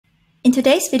In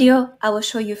today's video, I will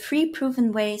show you 3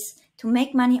 proven ways to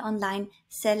make money online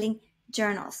selling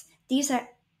journals. These are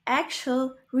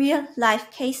actual real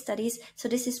life case studies. So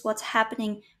this is what's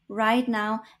happening right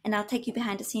now. And I'll take you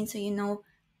behind the scenes so you know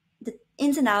the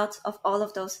ins and outs of all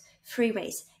of those 3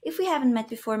 ways. If we haven't met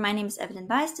before, my name is Evelyn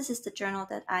Weiss. This is the journal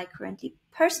that I currently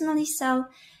personally sell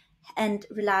and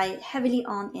rely heavily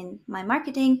on in my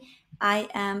marketing. I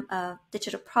am a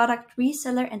digital product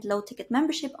reseller and low ticket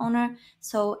membership owner.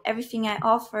 So everything I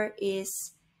offer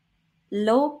is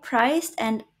low priced,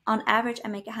 and on average, I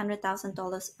make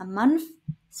 $100,000 a month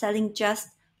selling just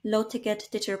low ticket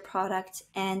digital products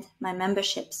and my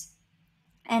memberships.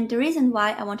 And the reason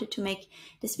why I wanted to make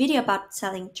this video about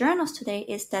selling journals today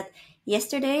is that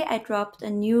yesterday I dropped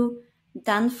a new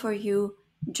done for you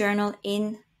journal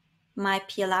in my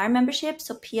PLR membership.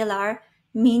 So PLR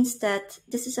means that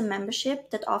this is a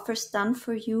membership that offers done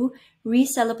for you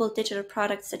resellable digital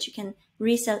products that you can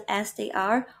resell as they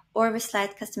are or with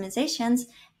slight customizations.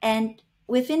 And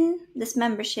within this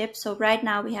membership, so right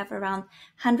now we have around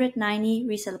 190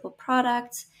 resellable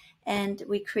products, and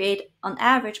we create on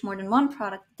average more than 1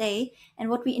 product a day. And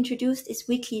what we introduced is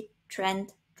weekly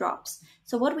trend drops.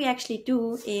 So what we actually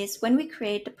do is when we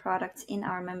create the products in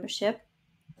our membership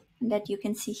that you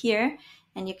can see here,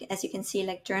 and as you can see,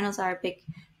 like journals are a big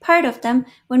part of them.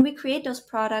 When we create those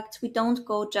products, we don't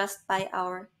go just by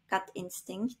our gut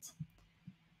instinct.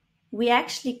 We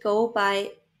actually go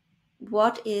by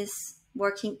what is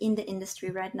working in the industry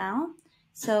right now.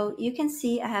 So you can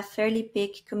see I have fairly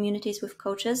big communities with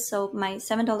coaches. So my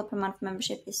 $7 per month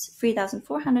membership is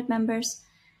 3,400 members,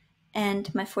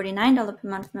 and my $49 per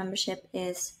month membership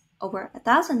is over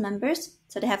 1,000 members.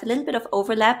 So they have a little bit of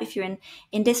overlap. If you're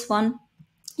in this one,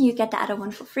 you get the other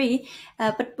one for free.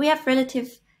 But we have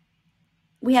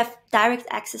direct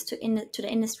access to the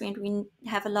industry, and we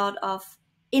have a lot of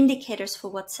indicators for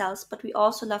what sells. But we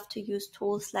also love to use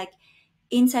tools like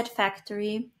Inside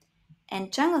Factory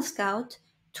and Jungle Scout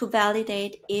to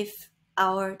validate if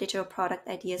our digital product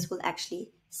ideas will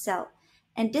actually sell.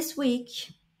 And this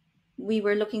week we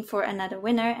were looking for another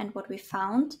winner, and what we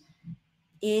found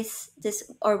was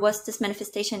this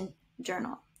manifestation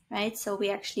journal, right? So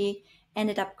we actually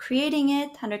ended up creating it,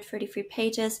 133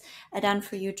 pages, a done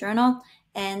for you journal.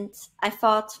 And I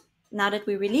thought, now that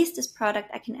we released this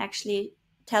product, I can actually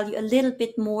tell you a little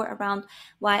bit more around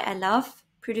why I love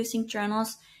producing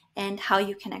journals and how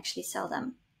you can actually sell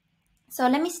them. So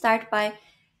let me start by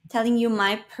telling you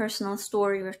my personal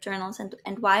story with journals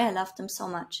and why I love them so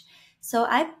much. So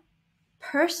I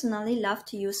personally love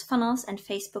to use funnels and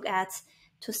Facebook ads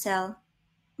to sell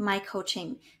my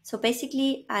coaching. So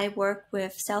basically, I work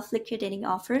with self-liquidating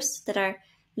offers that are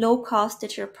low-cost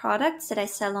digital products that I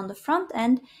sell on the front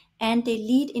end, and they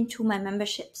lead into my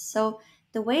memberships. So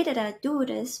the way that I do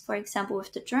this, for example,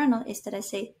 with the journal, is that I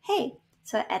say, hey,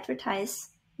 so I advertise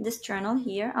this journal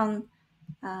here on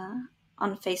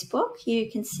Facebook. Here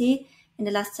you can see in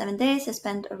the last 7 days, I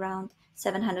spent around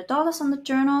 $700 on the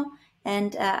journal,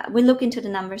 and we'll look into the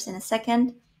numbers in a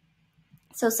second.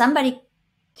 So somebody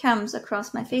comes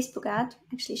across my Facebook ad,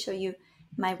 actually show you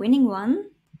my winning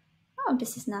one. Oh,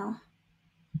 this is now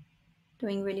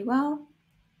doing really well.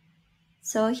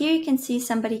 So here you can see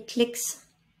somebody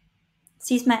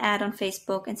sees my ad on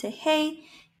Facebook and say, hey,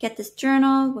 get this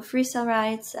journal with resale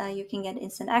rights. You can get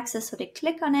instant access. So they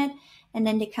click on it and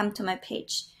then they come to my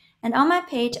page. And on my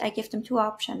page, I give them two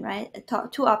options.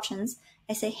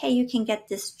 I say, hey, you can get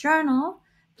this journal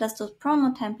plus those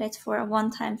promo templates for a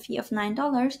one-time fee of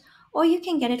 $9, or you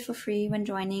can get it for free when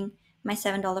joining my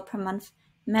 $7 per month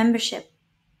membership.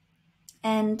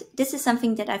 And this is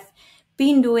something that I've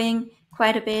been doing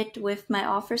quite a bit with my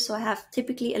offers. So I have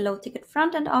typically a low ticket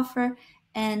front end offer,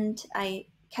 and I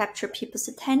capture people's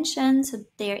attention so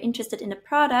they are interested in the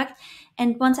product.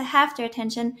 And once I have their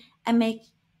attention, I make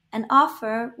an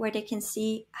offer where they can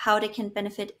see how they can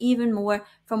benefit even more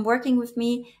from working with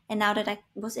me. And now that I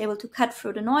was able to cut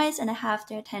through the noise and I have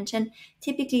their attention,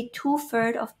 typically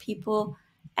 2/3 of people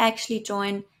actually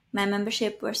join my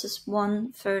membership versus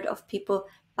 1/3 of people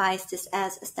buys this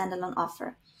as a standalone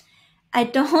offer. I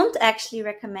don't actually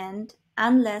recommend,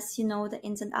 unless you know the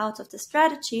ins and outs of the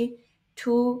strategy,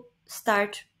 to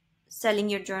start selling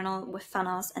your journal with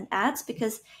funnels and ads,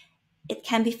 because it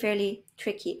can be fairly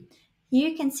tricky. Here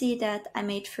you can see that I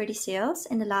made 30 sales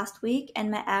in the last week,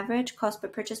 and my average cost per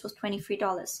purchase was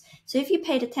 $23. So if you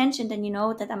paid attention, then you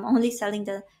know that I'm only selling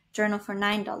the journal for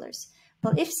 $9.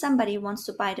 Well, if somebody wants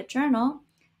to buy the journal,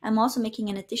 I'm also making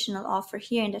an additional offer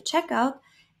here in the checkout,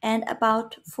 and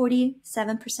about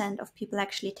 47% of people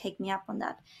actually take me up on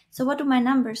that. So what do my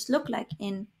numbers look like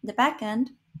in the back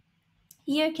end?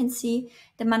 Here you can see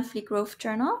the monthly growth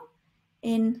journal.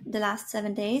 in the last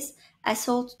 7 days. I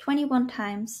sold 21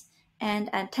 times, and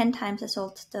 10 times I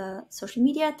sold the social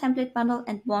media template bundle,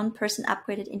 and one person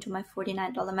upgraded into my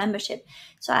 $49 membership.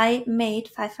 So I made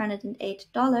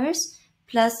 $508,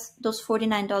 plus those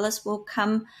 $49 will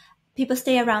come. People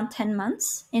stay around 10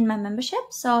 months in my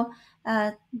membership. So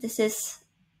this is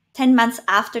 10 months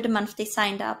after the month they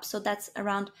signed up. So that's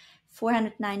around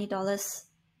 $490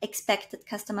 expected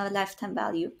customer lifetime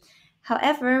value.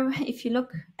 However, if you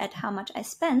look at how much I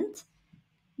spent,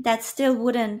 that still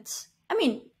wouldn't, I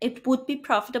mean, it would be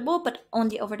profitable, but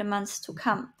only over the months to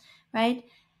come, right?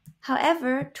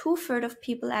 However, 2/3 of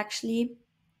people actually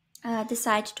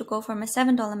decide to go for my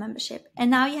 $7 membership. And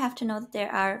now you have to know that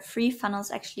there are free funnels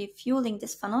actually fueling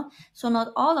this funnel. So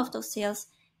not all of those sales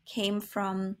came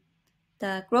from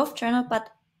the growth journal, but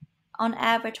on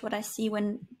average, what I see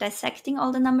when dissecting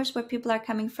all the numbers where people are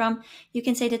coming from, you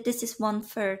can say that this is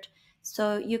 1/3.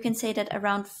 So you can say that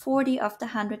around 40 of the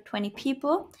 120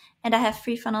 people, and I have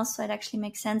free funnels, so it actually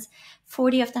makes sense,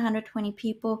 40 of the 120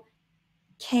 people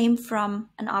came from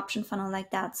an option funnel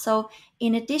like that. So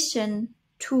in addition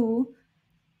to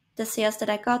the sales that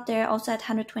I got there, I also had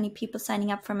 120 people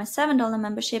signing up for my $7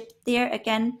 membership. There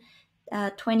again,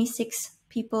 26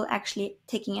 people actually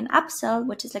taking an upsell,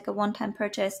 which is like a one-time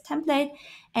purchase template,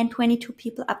 and 22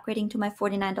 people upgrading to my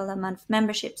 $49 a month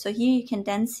membership. So here you can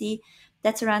then see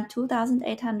that's around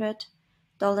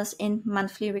 $2,800 in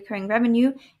monthly recurring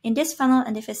revenue in this funnel.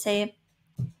 And if I say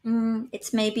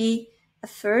it's maybe a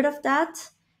third of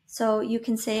that, so you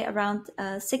can say around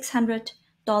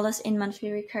 $600 in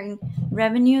monthly recurring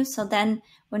revenue. So then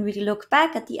when we look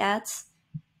back at the ads,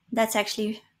 that's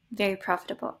actually very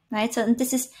profitable, right? So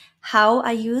this is how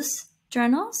I use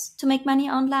journals to make money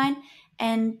online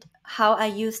and how I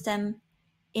use them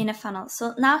in a funnel.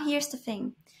 So now here's the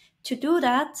thing. To do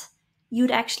that,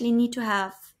 you'd actually need to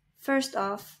have, first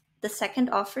off, the second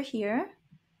offer here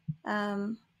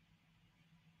in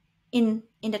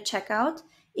the checkout.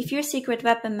 If you're a Secret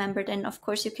Weapon member, then of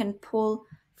course you can pull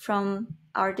from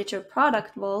our digital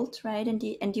product vault, right?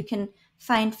 And you can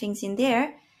find things in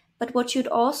there. But what you'd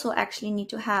also actually need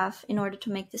to have in order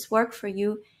to make this work for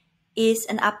you is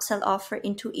an upsell offer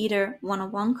into either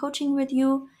one-on-one coaching with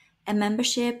you, a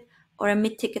membership, or a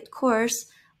mid-ticket course,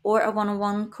 or a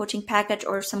one-on-one coaching package,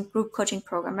 or some group coaching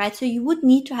program, right? So you would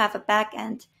need to have a back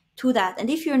end to that. And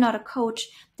if you're not a coach,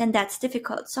 then that's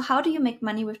difficult. So how do you make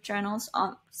money with journals,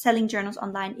 selling journals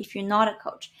online if you're not a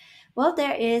coach? Well,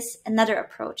 there is another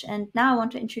approach. And now I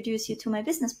want to introduce you to my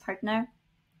business partner,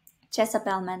 Jessa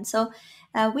Bellman. So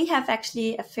we have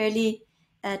actually a fairly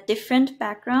different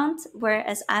background,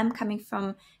 whereas I'm coming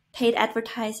from paid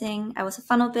advertising. I was a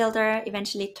funnel builder,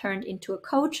 eventually turned into a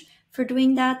coach for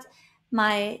doing that.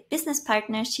 My business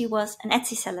partner, she was an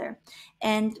Etsy seller,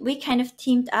 and we kind of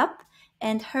teamed up,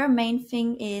 and her main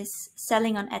thing is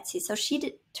selling on Etsy. So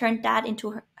she turned that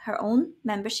into her own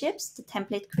memberships, the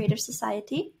Template Creator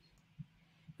Society,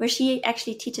 where she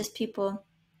actually teaches people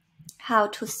how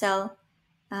to sell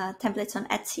templates on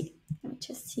Etsy. Let me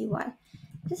just see why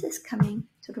this is coming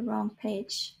to the wrong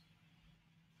page.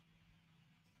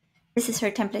 This is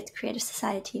her Template Creator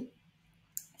Society.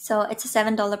 So it's a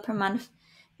 $7 per month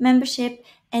membership,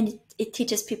 and it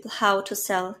teaches people how to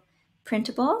sell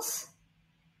printables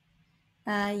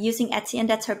using Etsy, and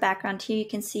that's her background. Here you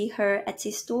can see her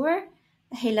Etsy store.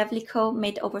 Hey Lovely Co.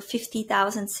 made over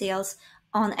 50,000 sales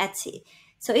on Etsy.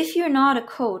 So if you're not a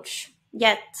coach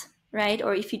yet, right,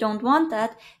 or if you don't want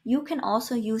that, you can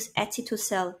also use Etsy to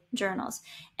sell journals.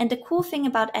 And the cool thing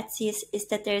about Etsy is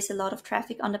that there's a lot of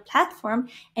traffic on the platform.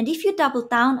 And if you double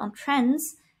down on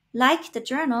trends like the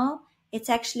journal, it's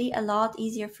actually a lot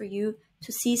easier for you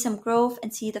to see some growth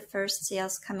and see the first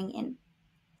sales coming in.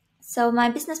 So my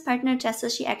business partner,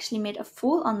 Jessa, she actually made a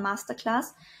full-on masterclass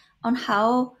on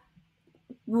how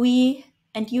we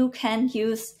and you can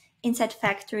use Inside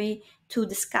Factory to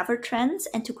discover trends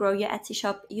and to grow your Etsy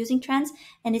shop using trends.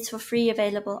 And it's for free,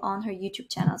 available on her YouTube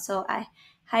channel. So I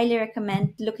highly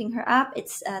recommend looking her up.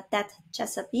 It's that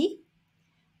Jessa B.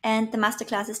 And the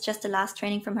masterclass is just the last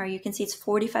training from her. You can see it's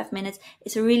 45 minutes.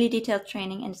 It's a really detailed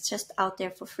training, and it's just out there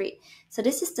for free. So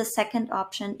this is the second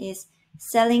option, is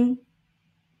selling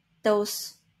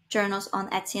those journals on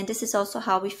Etsy. And this is also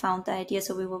how we found the idea.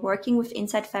 So we were working with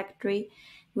Inside Factory.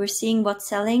 We're seeing what's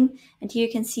selling. And here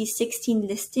you can see 16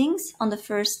 listings on the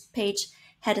first page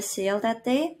had a sale that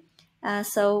day.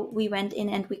 So we went in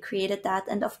and we created that.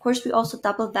 And of course, we also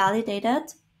double validated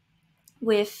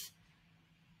with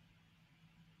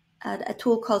a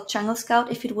tool called Jungle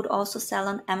Scout if it would also sell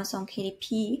on Amazon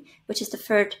KDP, which is the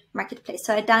third marketplace.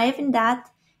 So I dive in that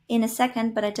in a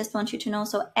second, but I just want you to know,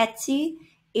 so Etsy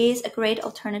is a great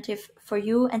alternative for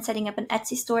you, and setting up an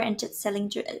Etsy store and just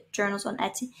selling journals on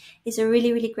Etsy is a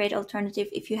really, really great alternative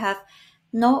if you have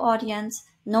no audience,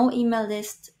 no email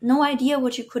list, no idea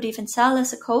what you could even sell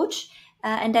as a coach.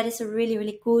 And that is a really,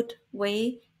 really good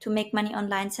way to make money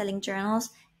online selling journals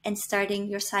and starting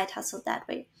your side hustle that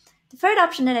way. The third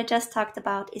option that I just talked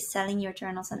about is selling your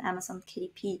journals on Amazon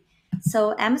KDP.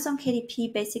 So Amazon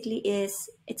KDP basically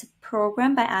it's a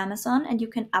program by Amazon, and you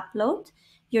can upload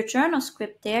your journal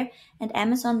script there, and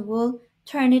Amazon will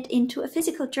turn it into a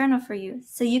physical journal for you.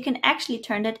 So you can actually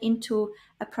turn that into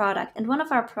a product. And one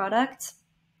of our products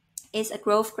is a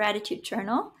growth gratitude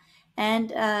journal.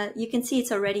 And you can see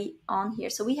it's already on here.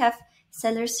 So we have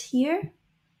sellers here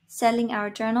selling our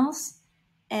journals.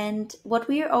 And what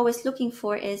we are always looking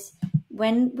for is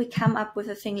when we come up with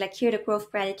a thing like here, the growth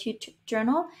gratitude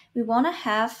journal, we want to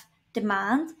have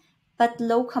demand, but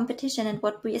low competition. And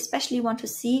what we especially want to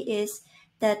see is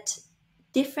that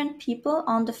different people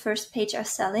on the first page are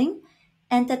selling,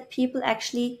 and that people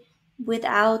actually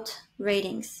without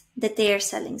ratings that they are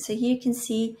selling. So here you can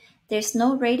see there's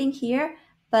no rating here,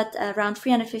 but around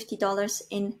 $350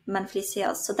 in monthly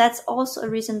sales. So that's also a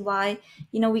reason why,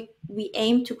 we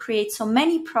aim to create so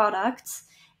many products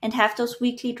and have those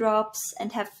weekly drops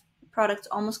and have products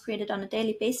almost created on a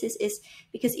daily basis, is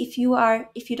because if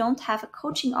you don't have a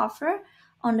coaching offer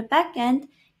on the back end,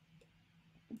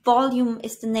 volume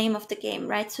is the name of the game,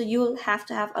 right? So you'll have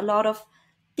to have a lot of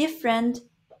different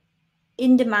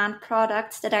in-demand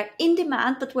products that are in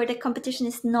demand, but where the competition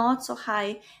is not so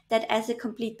high that as a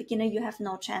complete beginner, you have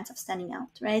no chance of standing out,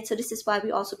 right? So this is why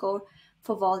we also go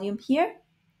for volume here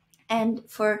and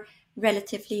for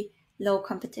relatively low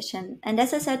competition. And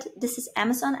as I said, this is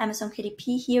Amazon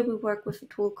KDP. Here we work with a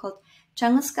tool called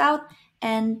Jungle Scout.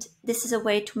 And this is a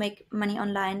way to make money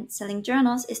online selling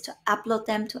journals, is to upload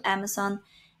them to Amazon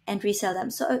and resell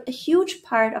them. So a huge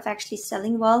part of actually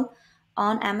selling well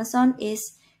on Amazon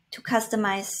is to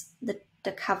customize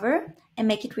the cover and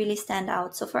make it really stand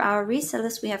out. So for our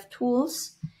resellers, we have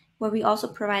tools where we also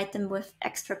provide them with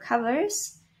extra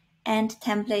covers and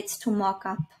templates to mock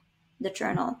up the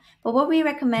journal. But what we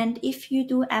recommend, if you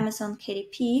do Amazon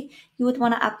KDP, you would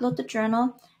want to upload the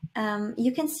journal.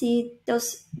 You can see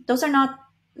those are not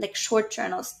like short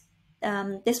journals.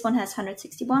 This one has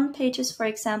 161 pages, for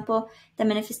example. The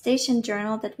manifestation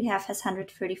journal that we have has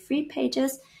 133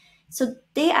 pages. So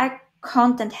they are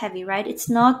content heavy, right? It's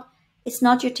not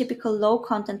your typical low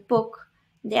content book.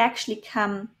 They actually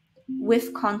come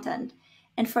with content.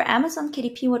 And for Amazon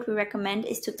KDP, what we recommend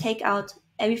is to take out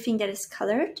everything that is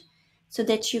colored so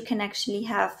that you can actually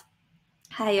have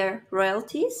higher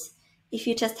royalties if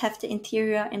you just have the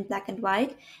interior in black and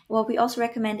white. What we also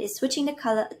recommend is switching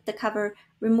the cover,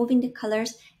 removing the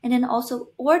colors, and then also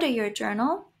order your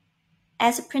journal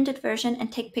as a printed version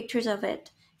and take pictures of it,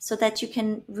 so that you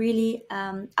can really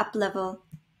up-level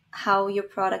how your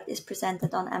product is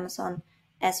presented on Amazon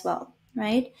as well,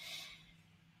 right?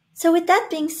 So with that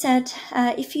being said,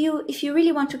 if you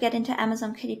really want to get into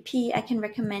Amazon KDP, I can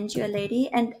recommend you a lady.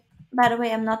 And by the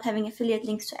way, I'm not having affiliate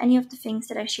links to any of the things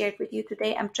that I shared with you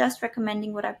today. I'm just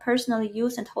recommending what I personally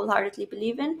use and wholeheartedly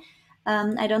believe in.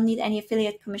 I don't need any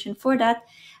affiliate commission for that.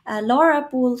 Laura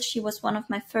Bull, she was one of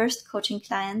my first coaching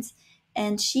clients,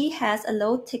 and she has a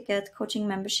low ticket coaching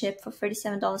membership for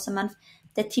 $37 a month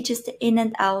that teaches the in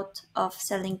and out of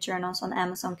selling journals on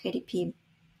Amazon KDP.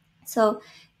 So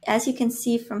as you can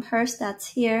see from her stats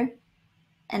here,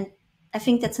 and I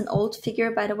think that's an old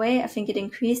figure, by the way, I think it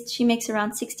increased. She makes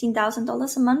around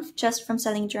 $16,000 a month just from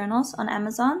selling journals on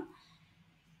Amazon.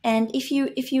 And if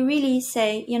you really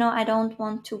say, I don't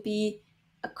want to be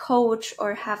a coach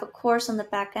or have a course on the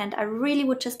back end, I really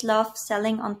would just love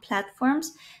selling on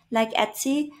platforms like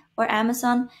Etsy or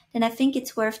Amazon, then I think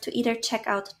it's worth to either check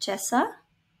out Jessa,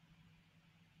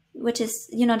 which is,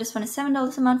 this one is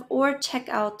 $7 a month, or check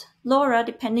out Laura,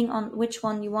 depending on which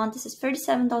one you want. This is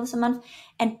 $37 a month,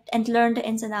 and learn the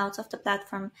ins and outs of the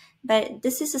platform. But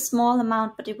this is a small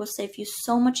amount, but it will save you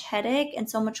so much headache and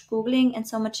so much Googling and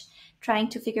so much trying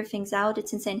to figure things out.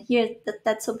 It's insane. Here,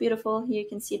 that's so beautiful. Here you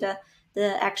can see the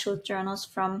actual journals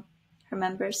from her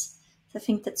members. So I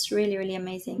think that's really, really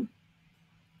amazing.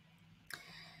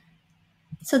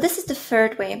 So this is the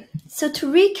third way. So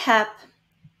to recap,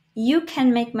 you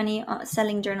can make money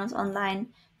selling journals online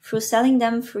through selling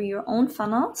them through your own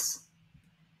funnels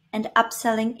and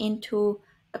upselling into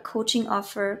a coaching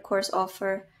offer, course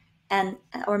offer,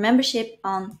 or membership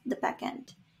on the back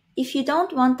end. If you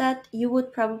don't want that, you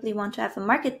would probably want to have a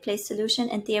marketplace solution,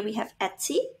 and there we have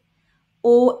Etsy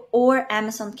or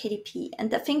Amazon KDP.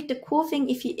 And I think the cool thing,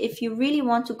 if you really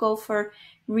want to go for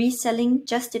reselling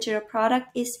just digital product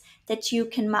is that you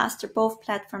can master both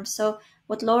platforms. So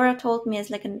what Laura told me as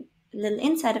like a little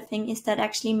insider thing is that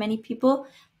actually many people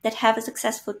that have a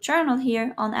successful journal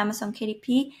here on Amazon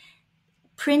KDP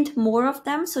print more of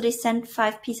them. So they send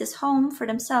 5 pieces home for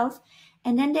themselves,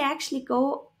 and then they actually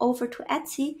go over to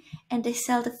Etsy and they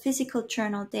sell the physical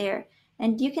journal there.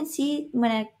 And you can see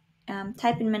when I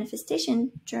type in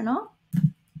manifestation journal,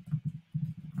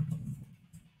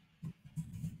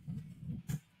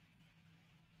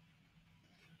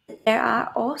 there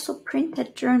are also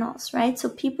printed journals, right? So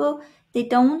people, they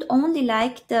don't only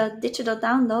like the digital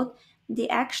download, they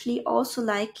actually also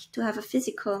like to have a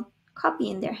physical copy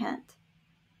in their hand.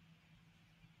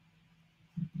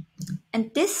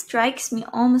 And this strikes me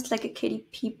almost like a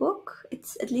KDP book.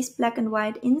 It's at least black and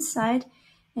white inside,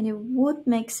 and it would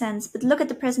make sense. But look at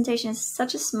the presentation. It's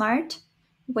such a smart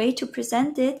way to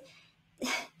present it.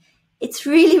 It's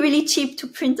really, really cheap to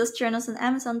print those journals on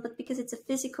Amazon, but because it's a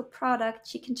physical product,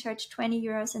 she can charge 20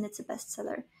 euros and it's a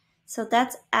bestseller. So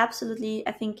that's absolutely,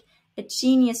 I think, a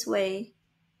genius way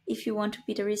if you want to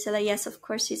be the reseller. Yes, of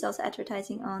course, she's also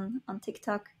advertising on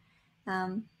TikTok.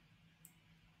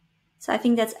 So I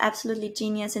think that's absolutely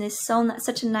genius, and it's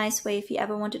such a nice way if you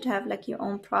ever wanted to have like your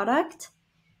own product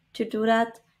to do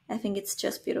that. I think it's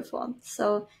just beautiful.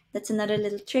 So that's another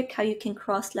little trick how you can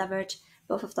cross leverage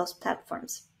both of those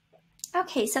platforms.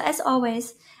 Okay, so as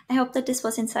always, I hope that this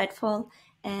was insightful,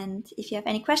 and if you have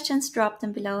any questions, drop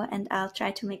them below and I'll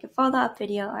try to make a follow-up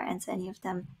video or answer any of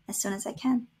them as soon as I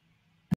can.